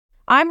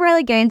I'm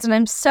Riley Gaines, and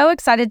I'm so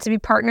excited to be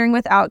partnering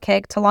with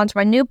Outkick to launch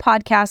my new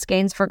podcast,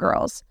 Gains for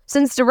Girls.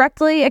 Since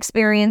directly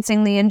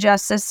experiencing the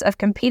injustice of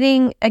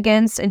competing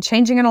against and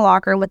changing in a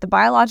locker with the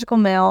biological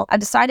male, I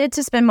decided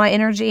to spend my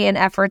energy and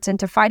efforts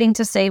into fighting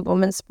to save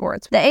women's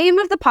sports. The aim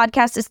of the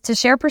podcast is to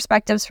share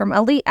perspectives from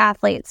elite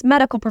athletes,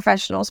 medical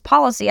professionals,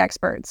 policy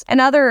experts,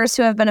 and others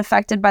who have been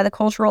affected by the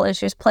cultural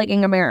issues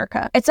plaguing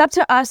America. It's up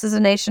to us as a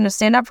nation to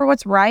stand up for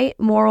what's right,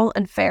 moral,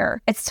 and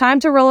fair. It's time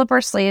to roll up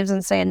our sleeves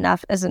and say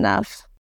enough is enough.